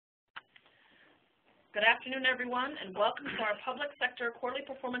Good afternoon, everyone, and welcome to our Public Sector Quarterly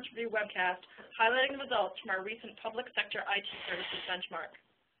Performance Review webcast highlighting the results from our recent Public Sector IT Services benchmark.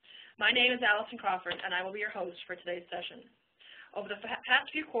 My name is Allison Crawford, and I will be your host for today's session. Over the past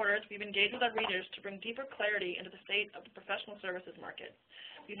few quarters, we've engaged with our readers to bring deeper clarity into the state of the professional services market.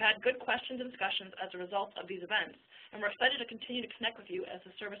 We've had good questions and discussions as a result of these events, and we're excited to continue to connect with you as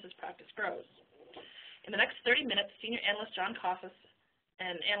the services practice grows. In the next 30 minutes, Senior Analyst John Caucis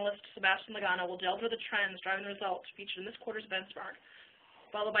and Analyst Sebastian Lagana will delve into the trends driving the results featured in this quarter's benchmark,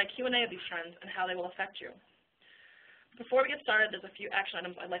 followed by Q&A of these trends and how they will affect you. Before we get started, there's a few action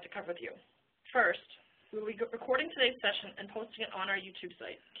items I'd like to cover with you. First, we will be recording today's session and posting it on our YouTube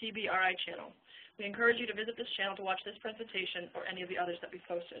site, TBRI channel. We encourage you to visit this channel to watch this presentation or any of the others that we've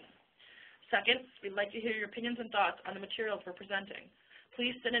posted. Second, we'd like to hear your opinions and thoughts on the materials we're presenting.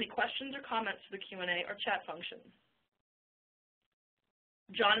 Please send any questions or comments to the Q&A or chat function.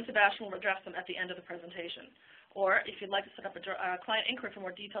 John and Sebastian will address them at the end of the presentation. Or if you'd like to set up a client inquiry for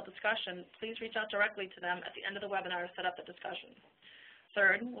more detailed discussion, please reach out directly to them at the end of the webinar to set up the discussion.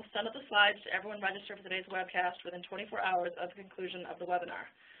 Third, we'll send out the slides to everyone registered for today's webcast within 24 hours of the conclusion of the webinar.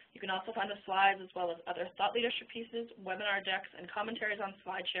 You can also find the slides as well as other thought leadership pieces, webinar decks, and commentaries on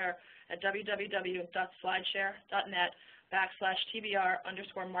SlideShare at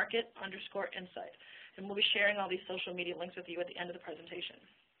www.slideshare.net/TBR_market_insight. And we'll be sharing all these social media links with you at the end of the presentation.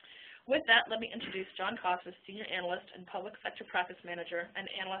 With that, let me introduce John Caucis, Senior Analyst and Public Sector Practice Manager,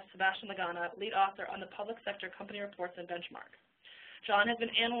 and Analyst Sebastian Lagana, Lead Author on the Public Sector Company Reports and Benchmark. John has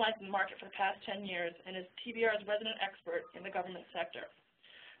been analyzing the market for the past 10 years and is TBR's resident expert in the government sector.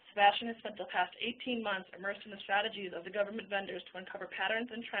 Sebastian has spent the past 18 months immersed in the strategies of the government vendors to uncover patterns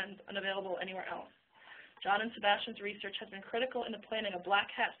and trends unavailable anywhere else. John and Sebastian's research has been critical in the planning of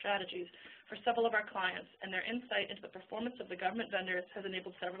black hat strategies for several of our clients, and their insight into the performance of the government vendors has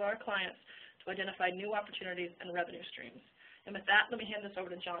enabled several of our clients to identify new opportunities and revenue streams. And with that, let me hand this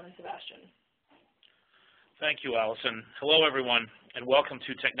over to John and Sebastian. Thank you, Allison. Hello, everyone, and welcome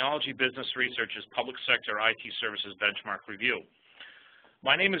to Technology Business Research's Public Sector IT Services Benchmark Review.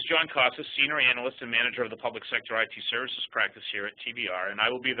 My name is John Caucis, Senior Analyst and Manager of the Public Sector IT Services practice here at TBR, and I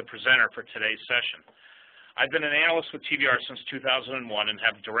will be the presenter for today's session. I've been an analyst with TBR since 2001 and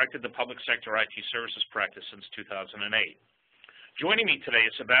have directed the Public Sector IT Services practice since 2008. Joining me today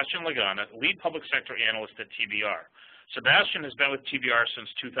is Sebastian Lagana, Lead Public Sector Analyst at TBR. Sebastian has been with TBR since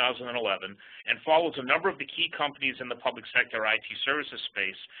 2011 and follows a number of the key companies in the public sector IT services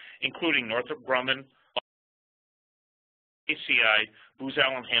space, including Northrop Grumman, ACI, Booz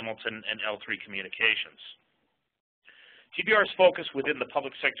Allen Hamilton, and L3 Communications. TBR's focus within the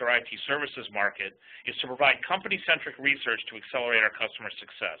public sector IT services market is to provide company-centric research to accelerate our customer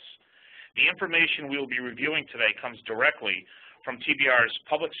success. The information we will be reviewing today comes directly from TBR's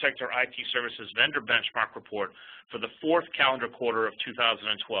Public Sector IT Services Vendor Benchmark Report for the fourth calendar quarter of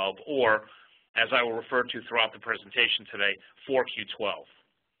 2012, or, as I will refer to throughout the presentation today, 4Q12.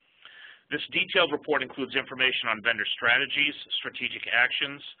 This detailed report includes information on vendor strategies, strategic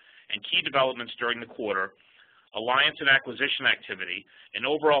actions, and key developments during the quarter, alliance and acquisition activity, and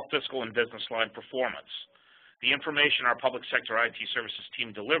overall fiscal and business line performance. The information our Public Sector IT Services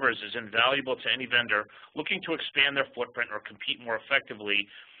team delivers is invaluable to any vendor looking to expand their footprint or compete more effectively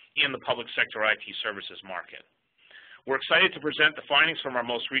in the public sector IT services market. We're excited to present the findings from our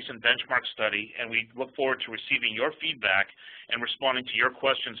most recent benchmark study, and we look forward to receiving your feedback and responding to your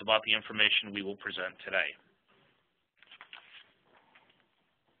questions about the information we will present today.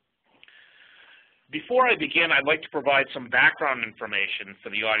 Before I begin, I'd like to provide some background information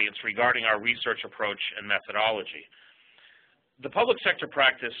for the audience regarding our research approach and methodology. The public sector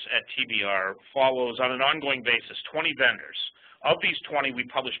practice at TBR follows on an ongoing basis 20 vendors. Of these 20, we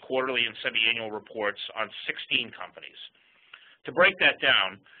publish quarterly and semi-annual reports on 16 companies. To break that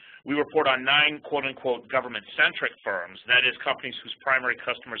down, we report on 9 quote-unquote government-centric firms, that is, companies whose primary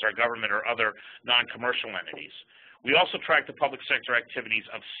customers are government or other non-commercial entities. We also track the public sector activities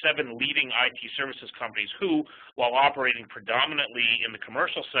of 7 leading IT services companies who, while operating predominantly in the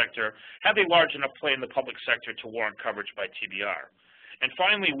commercial sector, have a large enough play in the public sector to warrant coverage by TBR. And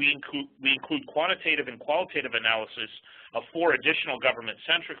finally, we include quantitative and qualitative analysis of 4 additional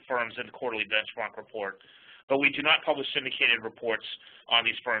government-centric firms in the quarterly benchmark report, but we do not publish syndicated reports on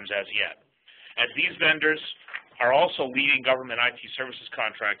these firms as yet. As these vendors are also leading government IT services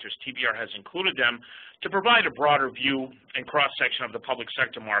contractors, TBR has included them to provide a broader view and cross-section of the public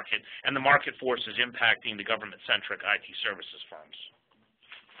sector market and the market forces impacting the government-centric IT services firms.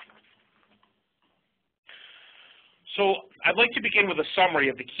 So I'd like to begin with a summary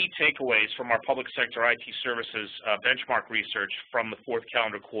of the key takeaways from our public sector IT services benchmark research from the fourth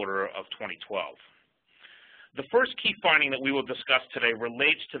calendar quarter of 2012. The first key finding that we will discuss today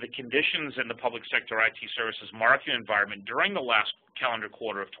relates to the conditions in the public sector IT services market environment during the last calendar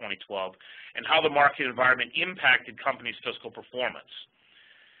quarter of 2012 and how the market environment impacted companies' fiscal performance.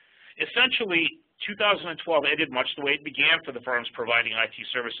 Essentially, 2012 ended much the way it began for the firms providing IT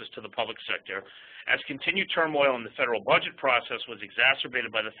services to the public sector, as continued turmoil in the federal budget process was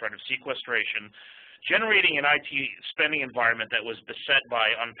exacerbated by the threat of sequestration, generating an IT spending environment that was beset by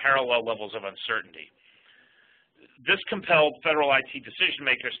unparalleled levels of uncertainty. This compelled federal IT decision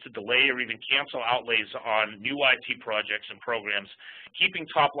makers to delay or even cancel outlays on new IT projects and programs, keeping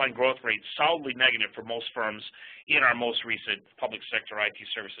top-line growth rates solidly negative for most firms in our most recent public sector IT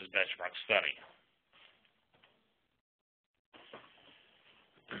services benchmark study.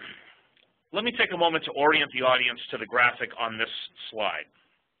 Let me take a moment to orient the audience to the graphic on this slide.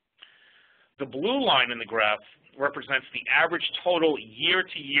 The blue line in the graph represents the average total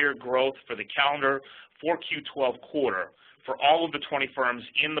year-to-year growth for the calendar 4Q12 quarter for all of the 20 firms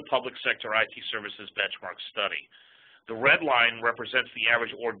in the public sector IT services benchmark study. The red line represents the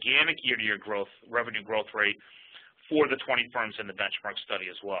average organic year-to-year revenue growth rate for the 20 firms in the benchmark study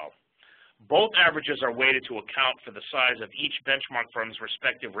as well. Both averages are weighted to account for the size of each benchmark firm's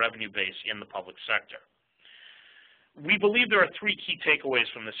respective revenue base in the public sector. We believe there are three key takeaways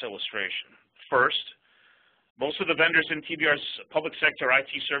from this illustration. First, most of the vendors in TBR's public sector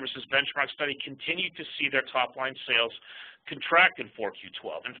IT services benchmark study continue to see their top-line sales contract in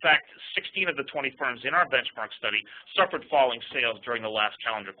 4Q12. In fact, 16 of the 20 firms in our benchmark study suffered falling sales during the last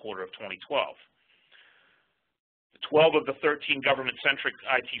calendar quarter of 2012. 12 of the 13 government-centric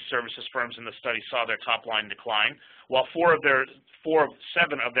IT services firms in the study saw their top-line decline, while 7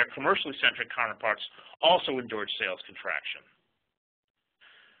 of their commercially-centric counterparts also endured sales contraction.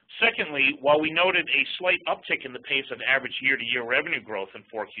 Secondly, while we noted a slight uptick in the pace of average year-to-year revenue growth in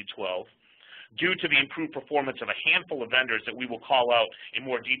 4Q12, due to the improved performance of a handful of vendors that we will call out in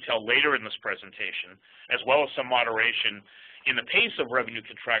more detail later in this presentation, as well as some moderation in the pace of revenue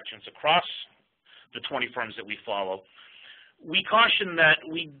contractions across the 20 firms that we follow, we caution that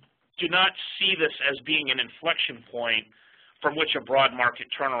we do not see this as being an inflection point from which a broad market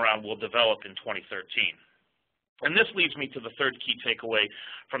turnaround will develop in 2013. And this leads me to the third key takeaway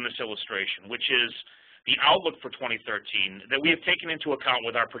from this illustration, which is the outlook for 2013 that we have taken into account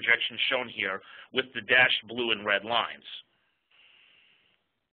with our projections shown here with the dashed blue and red lines.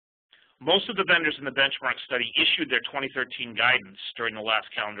 Most of the vendors in the benchmark study issued their 2013 guidance during the last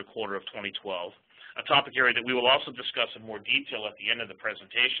calendar quarter of 2012, a topic area that we will also discuss in more detail at the end of the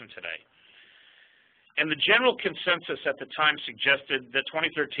presentation today. And the general consensus at the time suggested that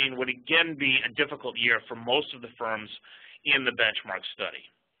 2013 would again be a difficult year for most of the firms in the benchmark study.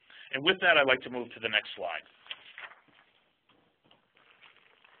 And with that, I'd like to move to the next slide.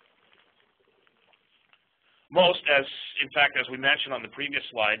 Most, in fact, as we mentioned on the previous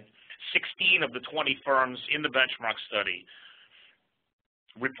slide, 16 of the 20 firms in the benchmark study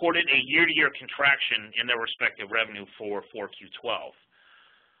reported a year-to-year contraction in their respective revenue for 4Q12.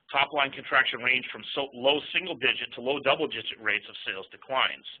 Top-line contraction ranged from low single-digit to low double-digit rates of sales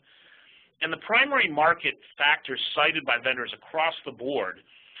declines. And the primary market factors cited by vendors across the board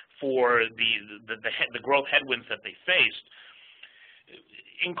for the growth headwinds that they faced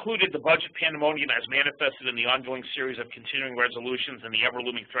included the budget pandemonium as manifested in the ongoing series of continuing resolutions and the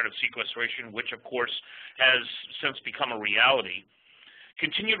ever-looming threat of sequestration, which, of course, has since become a reality.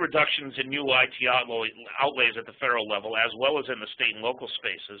 Continued reductions in new IT outlays at the federal level, as well as in the state and local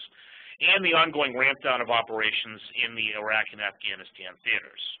spaces, and the ongoing ramp down of operations in the Iraq and Afghanistan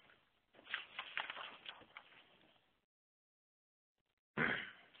theaters.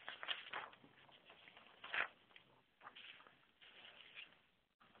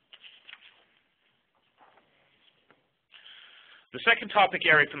 The second topic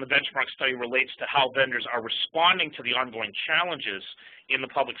area from the benchmark study relates to how vendors are responding to the ongoing challenges in the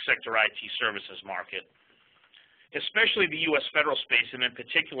public sector IT services market, especially the U.S. federal space, and in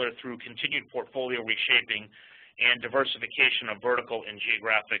particular through continued portfolio reshaping and diversification of their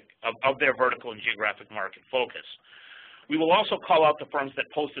vertical and geographic market focus. We will also call out the firms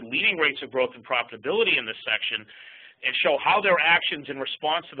that posted leading rates of growth and profitability in this section and show how their actions in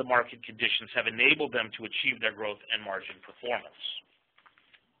response to the market conditions have enabled them to achieve their growth and margin performance.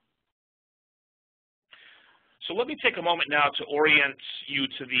 So let me take a moment now to orient you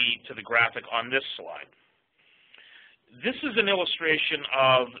to the graphic on this slide. This is an illustration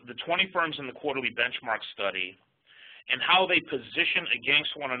of the 20 firms in the quarterly benchmark study and how they position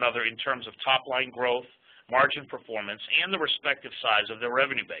against one another in terms of top-line growth, margin performance, and the respective size of their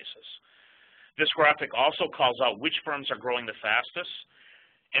revenue bases. This graphic also calls out which firms are growing the fastest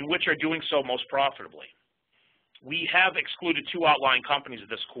and which are doing so most profitably. We have excluded two outlying companies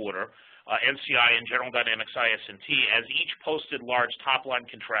this quarter, NCI and General Dynamics IS&T, as each posted large top-line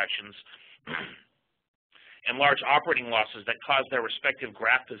contractions and large operating losses that caused their respective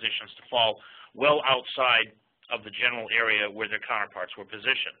graph positions to fall well outside of the general area where their counterparts were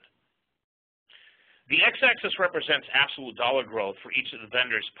positioned. The x-axis represents absolute dollar growth for each of the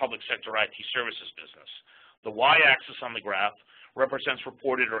vendors' public sector IT services business. The y-axis on the graph represents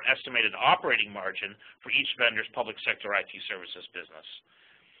reported or estimated operating margin for each vendor's public sector IT services business.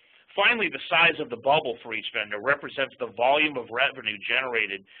 Finally, the size of the bubble for each vendor represents the volume of revenue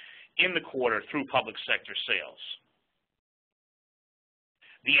generated in the quarter through public sector sales.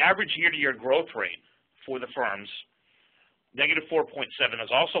 The average year-to-year growth rate for the firms, -4.7,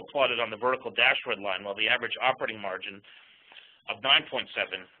 is also plotted on the vertical dashed red line, while the average operating margin of 9.7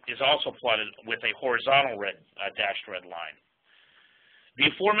 is also plotted with a horizontal dashed red line. The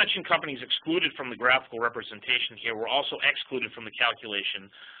aforementioned companies excluded from the graphical representation here were also excluded from the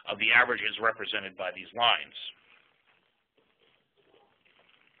calculation of the averages represented by these lines.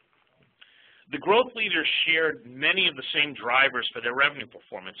 The growth leaders shared many of the same drivers for their revenue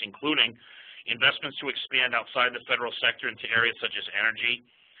performance, including investments to expand outside the federal sector into areas such as energy,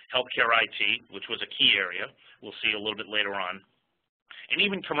 healthcare IT, which was a key area, we'll see a little bit later on, and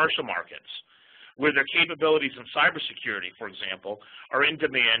even commercial markets, where their capabilities in cybersecurity, for example, are in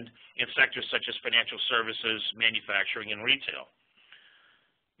demand in sectors such as financial services, manufacturing, and retail.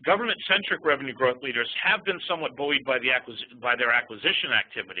 Government-centric revenue growth leaders have been somewhat buoyed by their acquisition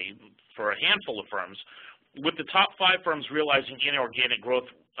activity for a handful of firms, with the top 5 firms realizing inorganic growth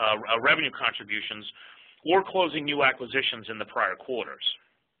revenue contributions or closing new acquisitions in the prior quarters.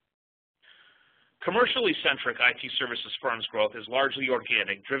 Commercially centric IT services firms' growth is largely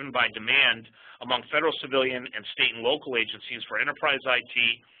organic, driven by demand among federal, civilian, and state and local agencies for enterprise IT,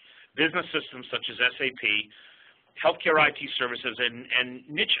 business systems such as SAP, healthcare IT services, and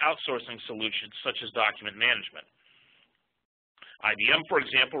niche outsourcing solutions such as document management. IBM, for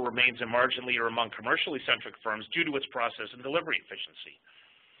example, remains a margin leader among commercially centric firms due to its process and delivery efficiency.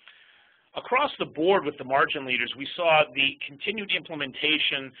 Across the board with the margin leaders, we saw the continued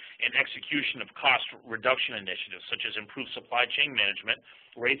implementation and execution of cost reduction initiatives, such as improved supply chain management,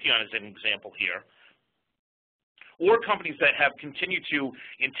 Raytheon is an example here, or companies that have continued to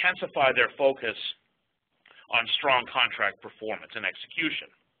intensify their focus on strong contract performance and execution.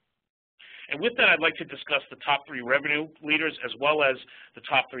 And with that, I'd like to discuss the top 3 revenue leaders as well as the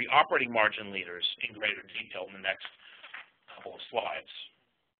top 3 operating margin leaders in greater detail in the next couple of slides.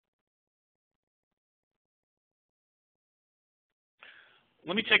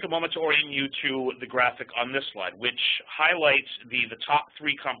 Let me take a moment to orient you to the graphic on this slide, which highlights the top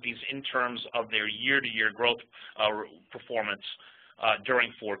 3 companies in terms of their year-to-year growth performance during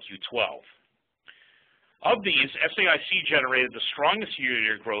 4Q12. Of these, SAIC generated the strongest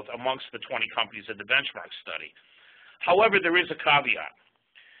year-to-year growth amongst the 20 companies in the benchmark study. However, there is a caveat.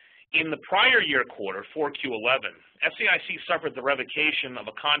 In the prior year quarter, 4Q11, SAIC suffered the revocation of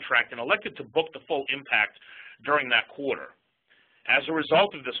a contract and elected to book the full impact during that quarter. As a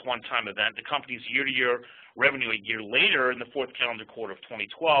result of this one-time event, the company's year-to-year revenue a year later in the 4th calendar quarter of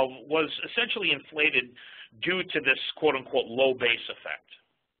 2012 was essentially inflated due to this quote-unquote low base effect.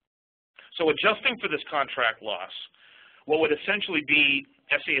 So adjusting for this contract loss, what would essentially be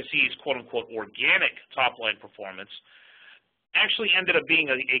SAIC's quote-unquote organic top-line performance actually ended up being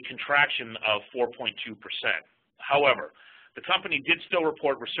a contraction of 4.2%. However, the company did still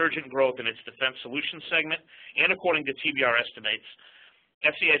report resurgent growth in its defense solutions segment, and according to TBR estimates,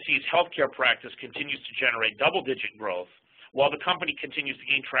 SAIC's healthcare practice continues to generate double-digit growth, while the company continues to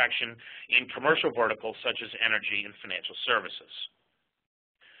gain traction in commercial verticals such as energy and financial services.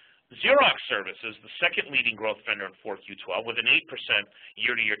 Xerox Services, the second leading growth vendor in 4Q12, with an 8%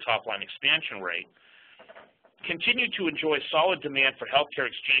 year-to-year top-line expansion rate, continued to enjoy solid demand for healthcare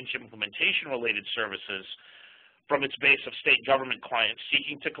exchange implementation-related services from its base of state government clients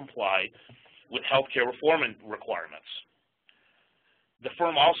seeking to comply with healthcare reform requirements. The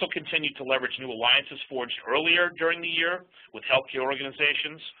firm also continued to leverage new alliances forged earlier during the year with healthcare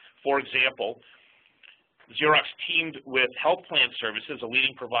organizations. For example, Xerox teamed with Health Plan Services, a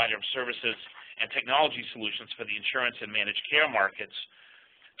leading provider of services and technology solutions for the insurance and managed care markets,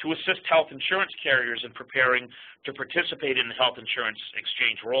 to assist health insurance carriers in preparing to participate in the health insurance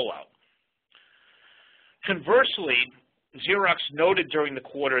exchange rollout. Conversely, Xerox noted during the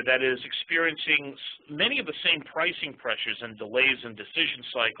quarter that it is experiencing many of the same pricing pressures and delays in decision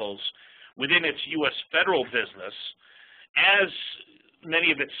cycles within its U.S. federal business as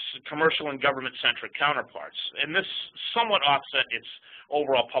many of its commercial and government-centric counterparts, and this somewhat offset its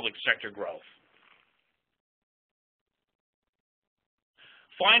overall public sector growth.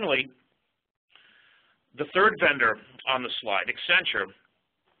 Finally, the third vendor on the slide, Accenture.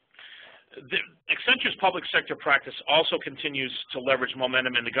 Accenture's public sector practice also continues to leverage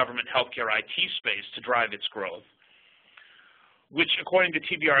momentum in the government healthcare IT space to drive its growth, which according to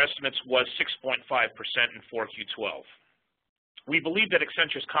TBR estimates was 6.5% in 4Q12. We believe that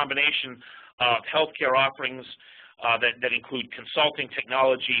Accenture's combination of healthcare offerings that include consulting,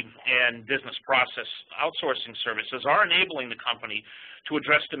 technology, and business process outsourcing services are enabling the company to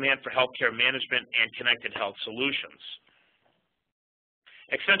address demand for healthcare management and connected health solutions.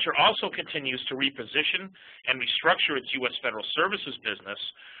 Accenture also continues to reposition and restructure its U.S. Federal Services business,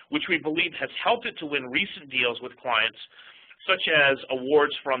 which we believe has helped it to win recent deals with clients such as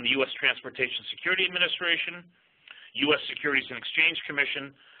awards from the U.S. Transportation Security Administration, U.S. Securities and Exchange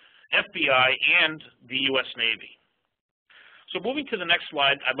Commission, FBI, and the U.S. Navy. So moving to the next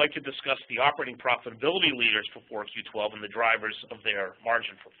slide, I'd like to discuss the operating profitability leaders for 4Q12 and the drivers of their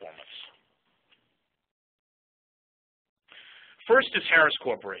margin performance. First is Harris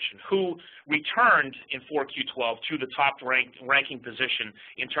Corporation, who returned in 4Q12 to the top ranking position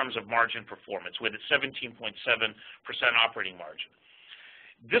in terms of margin performance with a 17.7% operating margin.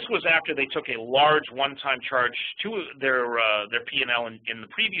 This was after they took a large one-time charge to their P&L in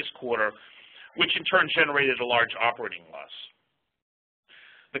the previous quarter, which in turn generated a large operating loss.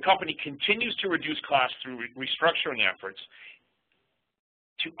 The company continues to reduce costs through restructuring efforts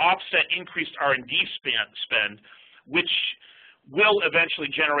to offset increased R&D spend, which will eventually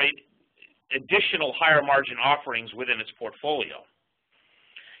generate additional higher margin offerings within its portfolio.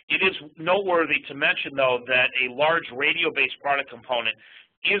 It is noteworthy to mention, though, that a large radio-based product component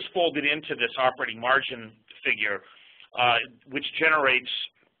is folded into this operating margin figure, which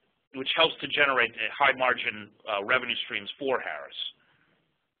helps to generate high margin revenue streams for Harris.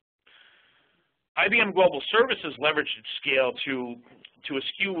 IBM Global Services leveraged its scale to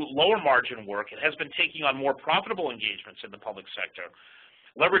eschew lower margin work. It has been taking on more profitable engagements in the public sector,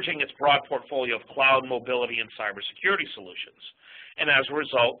 leveraging its broad portfolio of cloud, mobility, and cybersecurity solutions. And as a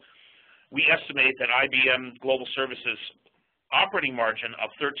result, we estimate that IBM Global Services operating margin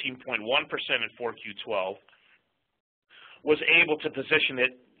of 13.1% in 4Q12 was able to position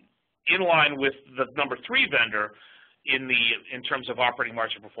it in line with the number 3 vendor in terms of operating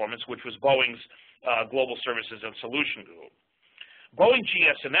margin performance, which was Boeing's Global Services and Solution Group. Boeing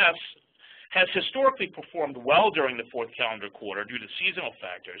GS&S has historically performed well during the fourth calendar quarter due to seasonal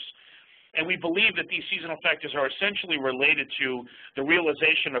factors, and we believe that these seasonal factors are essentially related to the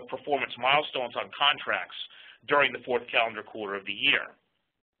realization of performance milestones on contracts during the fourth calendar quarter of the year.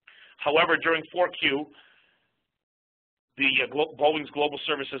 However, during 4Q, Boeing's Global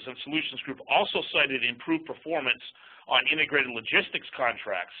Services and Solutions Group also cited improved performance on integrated logistics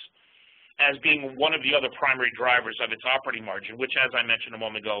contracts as being one of the other primary drivers of its operating margin, which, as I mentioned a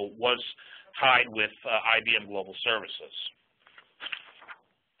moment ago, was tied with IBM Global Services.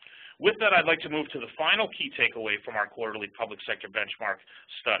 With that, I'd like to move to the final key takeaway from our quarterly public sector benchmark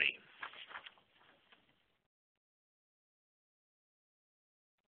study.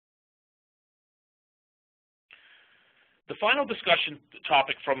 The final discussion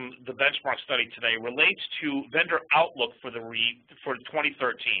topic from the benchmark study today relates to vendor outlook for 2013.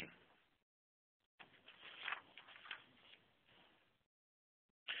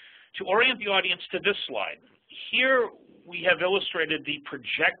 To orient the audience to this slide, here we have illustrated the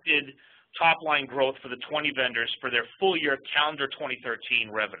projected top-line growth for the 20 vendors for their full-year calendar 2013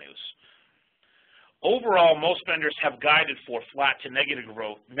 revenues. Overall, most vendors have guided for flat to negative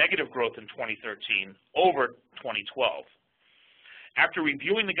growth in 2013 over 2012. After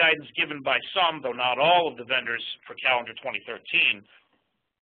reviewing the guidance given by some, though not all, of the vendors for calendar 2013,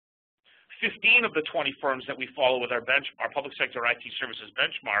 15 of the 20 firms that we follow with our public sector IT services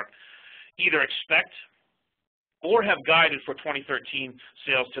benchmark either expect or have guided for 2013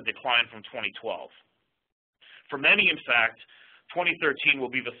 sales to decline from 2012. For many, in fact, 2013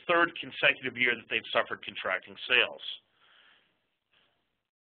 will be the third consecutive year that they've suffered contracting sales.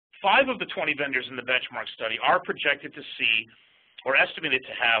 5 of the 20 vendors in the benchmark study are projected to see or estimated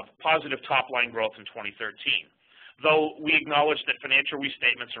to have positive top-line growth in 2013, though we acknowledge that financial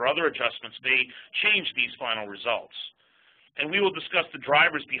restatements or other adjustments may change these final results. And we will discuss the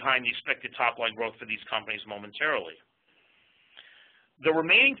drivers behind the expected top-line growth for these companies momentarily. The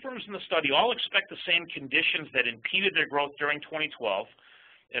remaining firms in the study all expect the same conditions that impeded their growth during 2012,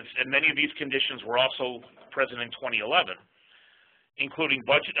 and many of these conditions were also present in 2011, including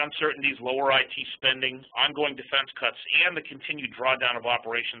budget uncertainties, lower IT spending, ongoing defense cuts, and the continued drawdown of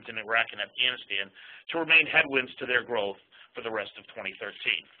operations in Iraq and Afghanistan to remain headwinds to their growth for the rest of 2013.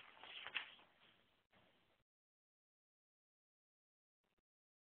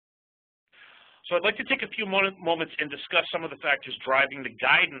 So I'd like to take a few moments and discuss some of the factors driving the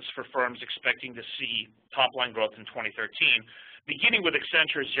guidance for firms expecting to see top-line growth in 2013, beginning with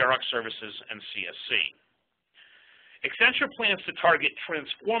Accenture, Xerox Services, and CSC. Accenture plans to target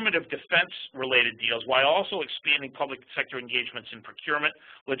transformative defense-related deals while also expanding public sector engagements in procurement,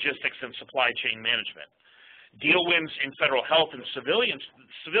 logistics, and supply chain management. Deal wins in federal health and civilian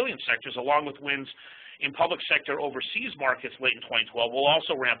sectors, along with wins in public sector overseas markets late in 2012, will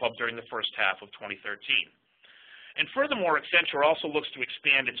also ramp up during the first half of 2013. And furthermore, Accenture also looks to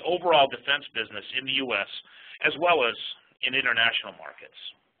expand its overall defense business in the U.S. as well as in international markets.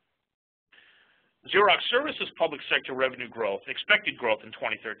 Xerox Services public sector revenue growth, expected growth in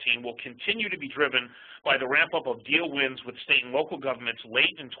 2013, will continue to be driven by the ramp-up of deal wins with state and local governments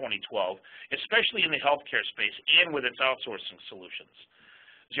late in 2012, especially in the healthcare space and with its outsourcing solutions.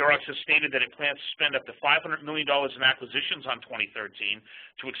 Xerox has stated that it plans to spend up to $500 million in acquisitions on 2013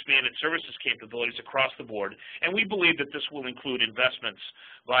 to expand its services capabilities across the board, and we believe that this will include investments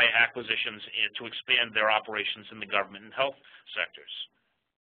via acquisitions to expand their operations in the government and health sectors.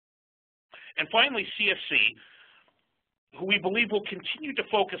 And finally, CSC, who we believe will continue to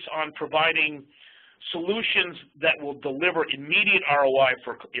focus on providing solutions that will deliver immediate ROI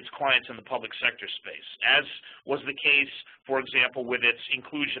for its clients in the public sector space, as was the case, for example, with its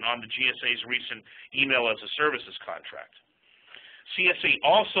inclusion on the GSA's recent email as a services contract. CSC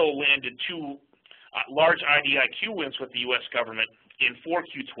also landed two large IDIQ wins with the U.S. government in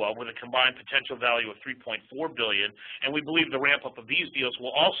 4Q12 with a combined potential value of $3.4 billion, and we believe the ramp-up of these deals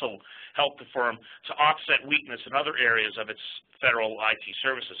will also help the firm to offset weakness in other areas of its federal IT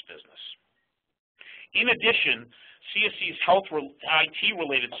services business. In addition, CSC's health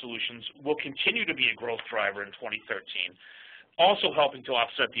IT-related solutions will continue to be a growth driver in 2013, also helping to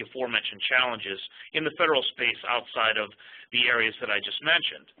offset the aforementioned challenges in the federal space outside of the areas that I just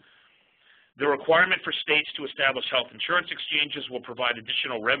mentioned. The requirement for states to establish health insurance exchanges will provide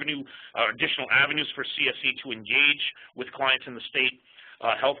additional avenues for CSC to engage with clients in the state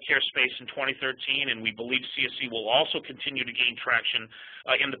healthcare space in 2013, and we believe CSC will also continue to gain traction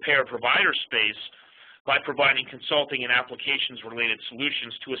in the payer-provider space by providing consulting and applications-related solutions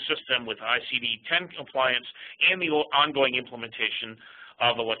to assist them with ICD-10 compliance and the ongoing implementation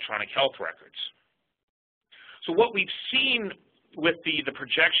of electronic health records. So what we've seen with the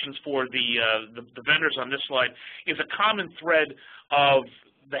projections for the vendors on this slide is a common thread of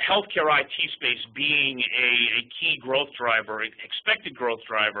the healthcare IT space being a key growth driver, expected growth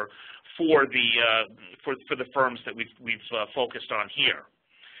driver for the firms that we've focused on here.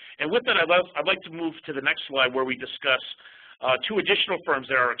 And with that, I'd like to move to the next slide where we discuss two additional firms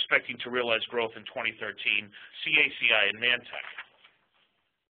that are expecting to realize growth in 2013, CACI and Mantech.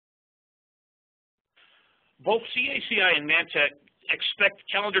 Both CACI and Mantech expect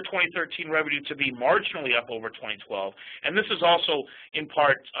calendar 2013 revenue to be marginally up over 2012, and this is also in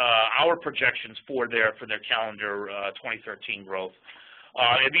part our projections for their calendar 2013 growth.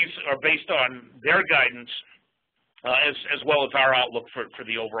 And these are based on their guidance as well as our outlook for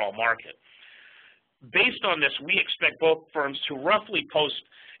the overall market. Based on this, we expect both firms to roughly post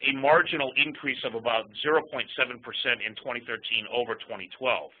a marginal increase of about 0.7% in 2013 over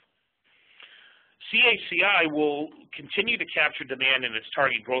 2012. CACI will continue to capture demand in its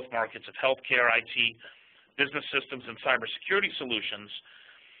target growth markets of healthcare, IT, business systems, and cybersecurity solutions,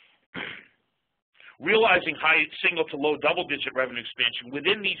 realizing high single to low double-digit revenue expansion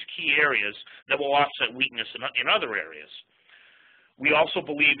within these key areas that will offset weakness in other areas. We also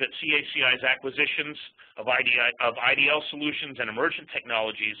believe that CACI's acquisitions of IDL solutions and emergent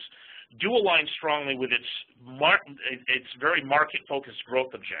technologies do align strongly with its very market-focused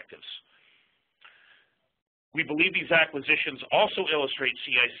growth objectives. We believe these acquisitions also illustrate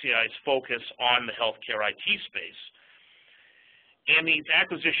CACI's focus on the healthcare IT space. And these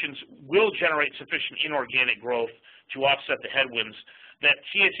acquisitions will generate sufficient inorganic growth to offset the headwinds that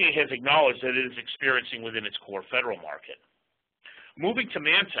CACI has acknowledged that it is experiencing within its core federal market. Moving to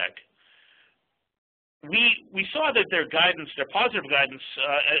Mantech, we saw that their guidance, their positive guidance,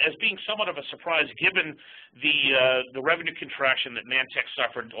 as being somewhat of a surprise given the revenue contraction that Mantech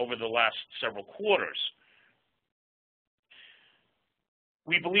suffered over the last several quarters.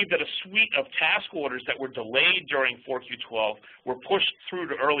 We believe that a suite of task orders that were delayed during 4Q12 were pushed through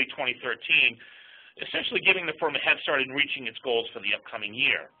to early 2013, essentially giving the firm a head start in reaching its goals for the upcoming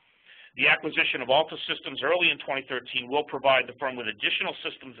year. The acquisition of Alta Systems early in 2013 will provide the firm with additional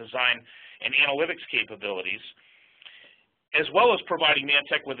systems design and analytics capabilities, as well as providing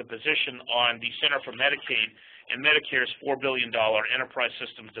Mantech with a position on the Center for Medicaid and Medicare's $4 billion Enterprise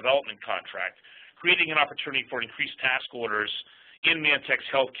Systems Development Contract, creating an opportunity for increased task orders in Mantech's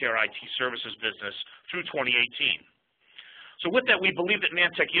healthcare IT services business through 2018. So with that, we believe that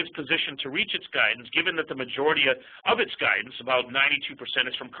Mantech is positioned to reach its guidance, given that the majority of its guidance, about 92%,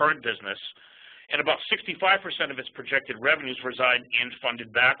 is from current business, and about 65% of its projected revenues reside in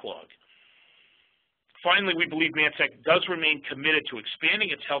funded backlog. Finally, we believe Mantech does remain committed to expanding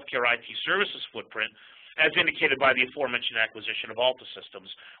its healthcare IT services footprint, as indicated by the aforementioned acquisition of Alta Systems,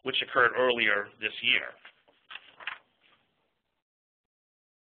 which occurred earlier this year.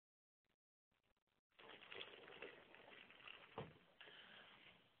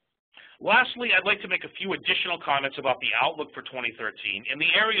 Lastly, I'd like to make a few additional comments about the outlook for 2013 and the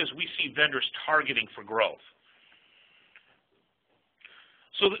areas we see vendors targeting for growth.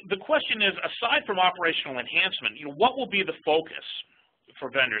 So the question is, aside from operational enhancement, what will be the focus for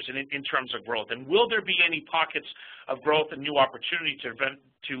vendors in terms of growth? And will there be any pockets of growth and new opportunity for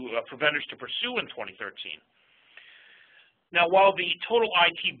vendors to pursue in 2013? Now, while the total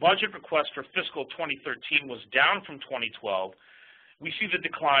IT budget request for fiscal 2013 was down from 2012, we see the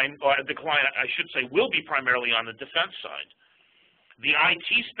decline, I should say, will be primarily on the defense side. The IT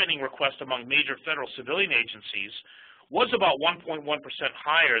spending request among major federal civilian agencies was about 1.1%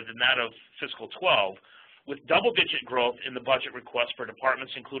 higher than that of fiscal 12, with double-digit growth in the budget request for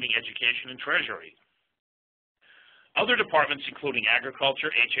departments including Education and Treasury. Other departments, including Agriculture,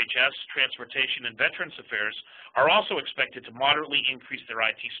 HHS, Transportation, and Veterans Affairs, are also expected to moderately increase their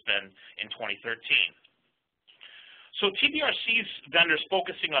IT spend in 2013. So TBR sees vendors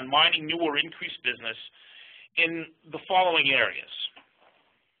focusing on mining new or increased business in the following areas.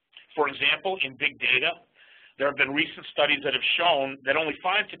 For example, in big data, there have been recent studies that have shown that only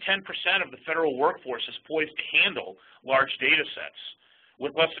 5 to 10% of the federal workforce is poised to handle large data sets,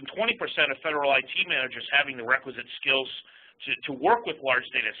 with less than 20% of federal IT managers having the requisite skills to work with large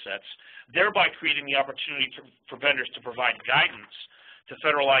data sets, thereby creating the opportunity for vendors to provide guidance to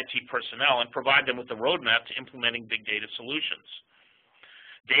federal IT personnel and provide them with a roadmap to implementing big data solutions.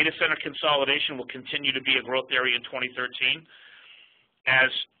 Data center consolidation will continue to be a growth area in 2013 as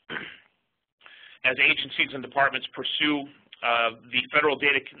agencies and departments pursue the Federal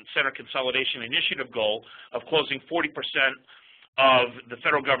Data Center Consolidation Initiative goal of closing 40% of the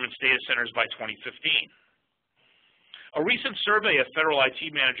federal government's data centers by 2015. A recent survey of federal IT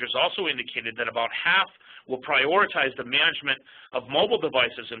managers also indicated that about half will prioritize the management of mobile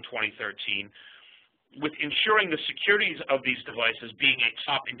devices in 2013, with ensuring the security of these devices being a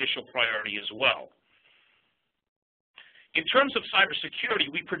top initial priority as well. In terms of cybersecurity,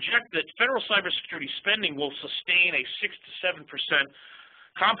 we project that federal cybersecurity spending will sustain a 6 to 7%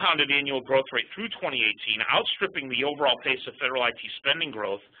 compounded annual growth rate through 2018, outstripping the overall pace of federal IT spending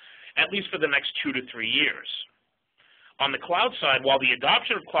growth, at least for the next 2 to 3 years. On the cloud side, while the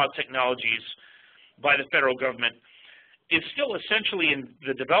adoption of cloud technologies by the federal government is still essentially in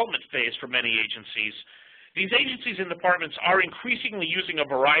the development phase for many agencies, these agencies and departments are increasingly using a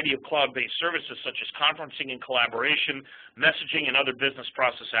variety of cloud-based services such as conferencing and collaboration, messaging, and other business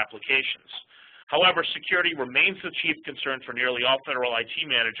process applications. However, security remains the chief concern for nearly all federal IT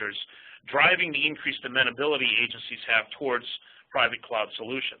managers, driving the increased amenability agencies have towards private cloud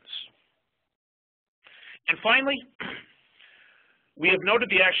solutions. And finally, we have noted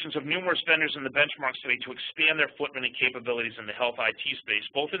the actions of numerous vendors in the benchmarks today to expand their footprint and capabilities in the health IT space,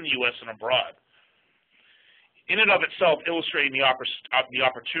 both in the U.S. and abroad. In and of itself, illustrating the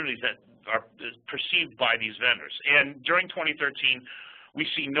opportunities that are perceived by these vendors. And during 2013, we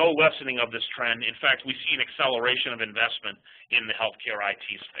see no lessening of this trend. In fact, we see an acceleration of investment in the healthcare IT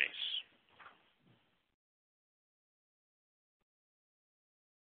space.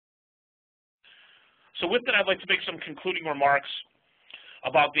 So with that, I'd like to make some concluding remarks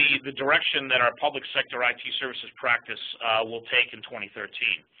about the direction that our public sector IT services practice will take in 2013.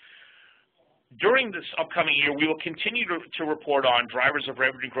 During this upcoming year, we will continue to report on drivers of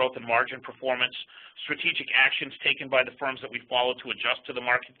revenue growth and margin performance, strategic actions taken by the firms that we follow to adjust to the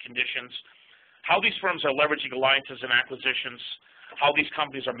market conditions, how these firms are leveraging alliances and acquisitions, how these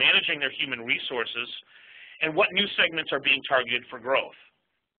companies are managing their human resources, and what new segments are being targeted for growth.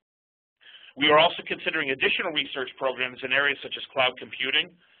 We are also considering additional research programs in areas such as cloud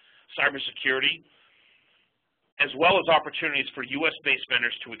computing, cybersecurity, as well as opportunities for U.S.-based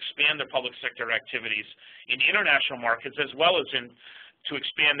vendors to expand their public sector activities in international markets, as well as to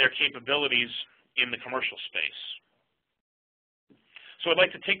expand their capabilities in the commercial space. So I'd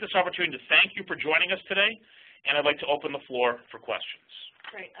like to take this opportunity to thank you for joining us today, and I'd like to open the floor for questions.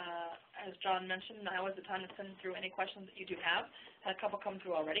 Great. As John mentioned, now is the time to send through any questions that you do have. Had a couple come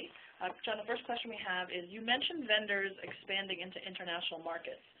through already. John, the first question we have is, you mentioned vendors expanding into international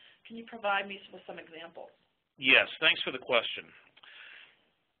markets. Can you provide me with some examples? Yes, thanks for the question.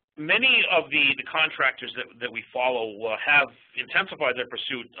 many of the contractors that we follow have intensified their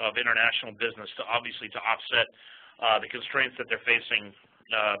pursuit of international business to offset the constraints that they're facing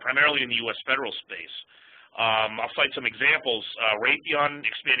primarily in the U.S. federal space. I'll cite some examples. Raytheon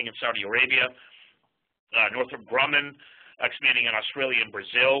expanding in Saudi Arabia, Northrop Grumman expanding in Australia and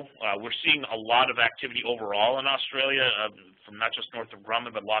Brazil. We're seeing a lot of activity overall in Australia from not just Northrop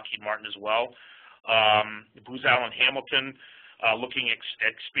Grumman, but Lockheed Martin as well. Booz Allen Hamilton looking at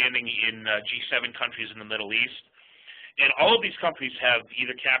expanding in G7 countries in the Middle East. And all of these companies have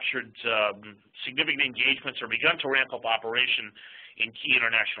either captured significant engagements or begun to ramp up operation in key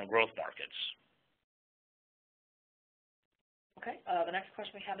international growth markets. Okay, the next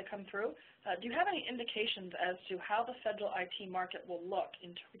question we had to come through. Do you have any indications as to how the federal IT market will look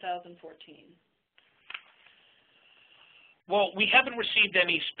in 2014? Well, we haven't received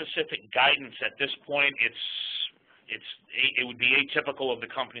any specific guidance at this point. It would be atypical of the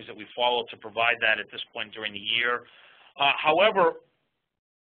companies that we follow to provide that at this point during the year. However,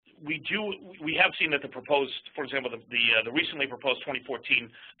 we have seen that the proposed, for example, the recently proposed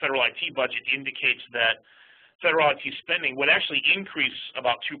 2014 federal IT budget indicates that federal IT spending would actually increase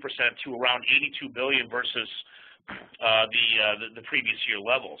about 2% to around $82 billion versus the previous year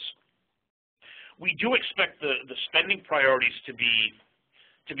levels. We do expect the spending priorities to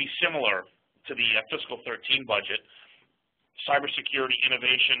be similar to the fiscal 13 budget: cybersecurity,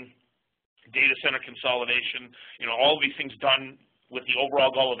 innovation, data center consolidation. All of these things done with the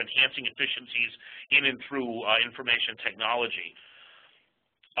overall goal of enhancing efficiencies in and through information technology.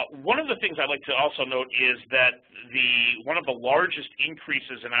 One of the things I'd like to also note is that one of the largest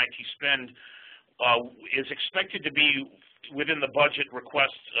increases in IT spend is expected to be within the budget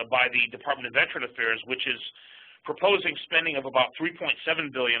request by the Department of Veteran Affairs, which is proposing spending of about $3.7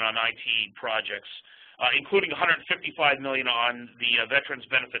 billion on IT projects, including $155 million on the Veterans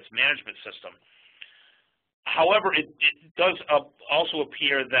Benefits Management System. However, it does also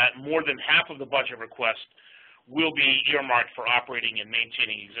appear that more than half of the budget request will be earmarked for operating and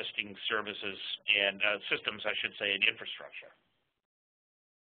maintaining existing services and systems, I should say, and infrastructure.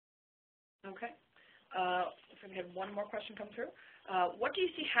 Okay. We have one more question come through. What do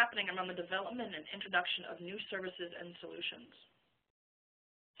you see happening around the development and introduction of new services and solutions?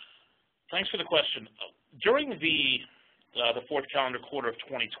 Thanks for the question. During the fourth calendar quarter of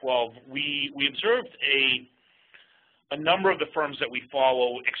 2012, we observed a number of the firms that we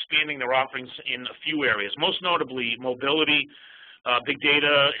follow expanding their offerings in a few areas, most notably mobility, big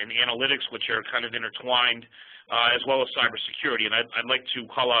data, and analytics, which are kind of intertwined, as well as cybersecurity. And I'd like to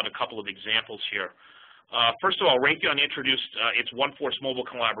call out a couple of examples here. First of all, Raytheon introduced its OneForce mobile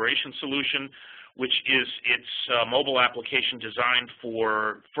collaboration solution, which is its mobile application designed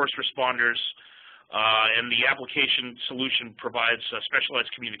for first responders, and the application solution provides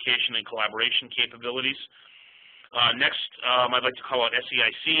specialized communication and collaboration capabilities. Next, I'd like to call out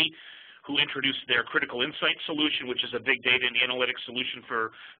SEIC, who introduced their Critical Insight solution, which is a big data and analytics solution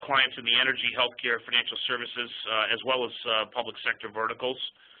for clients in the energy, healthcare, financial services, as well as public sector verticals.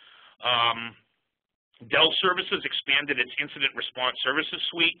 Dell Services expanded its Incident Response Services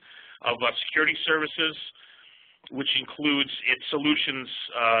suite of security services, which includes its solutions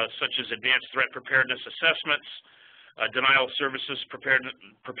such as Advanced Threat Preparedness Assessments, Denial of Services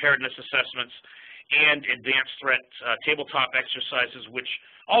Preparedness Assessments, and advanced threat tabletop exercises,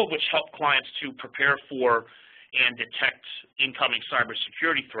 all of which help clients to prepare for and detect incoming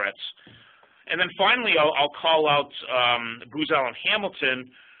cybersecurity threats. And then finally, I'll call out Booz Allen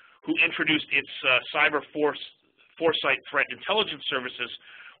Hamilton, who introduced its Cyber Foresight Threat Intelligence Services,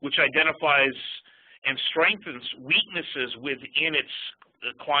 which identifies and strengthens weaknesses within its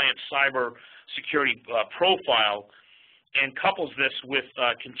client's cyber security profile, and couples this with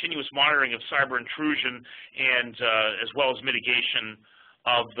continuous monitoring of cyber intrusion and as well as mitigation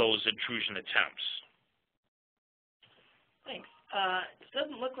of those intrusion attempts. Thanks. It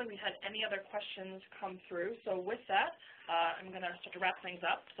doesn't look like we had any other questions come through. So with that, I'm going to start to wrap things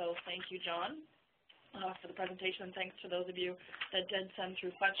up. So thank you, John, for the presentation, and thanks to those of you that did send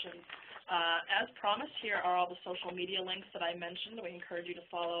through questions. As promised, here are all the social media links that I mentioned. We encourage you to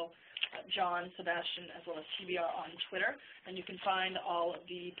follow John, Sebastian, as well as TBR on Twitter, and you can find all of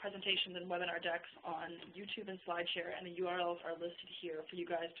the presentations and webinar decks on YouTube and SlideShare, and the URLs are listed here for you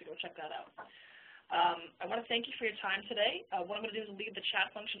guys to go check that out. I want to thank you for your time today. What I'm going to do is leave the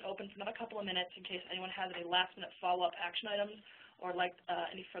chat function open for another couple of minutes in case anyone has any last-minute follow-up action items or like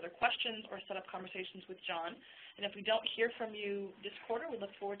any further questions or set up conversations with John. And if we don't hear from you this quarter, we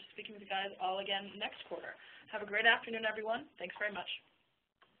look forward to speaking with you guys all again next quarter. Have a great afternoon, everyone. Thanks very much.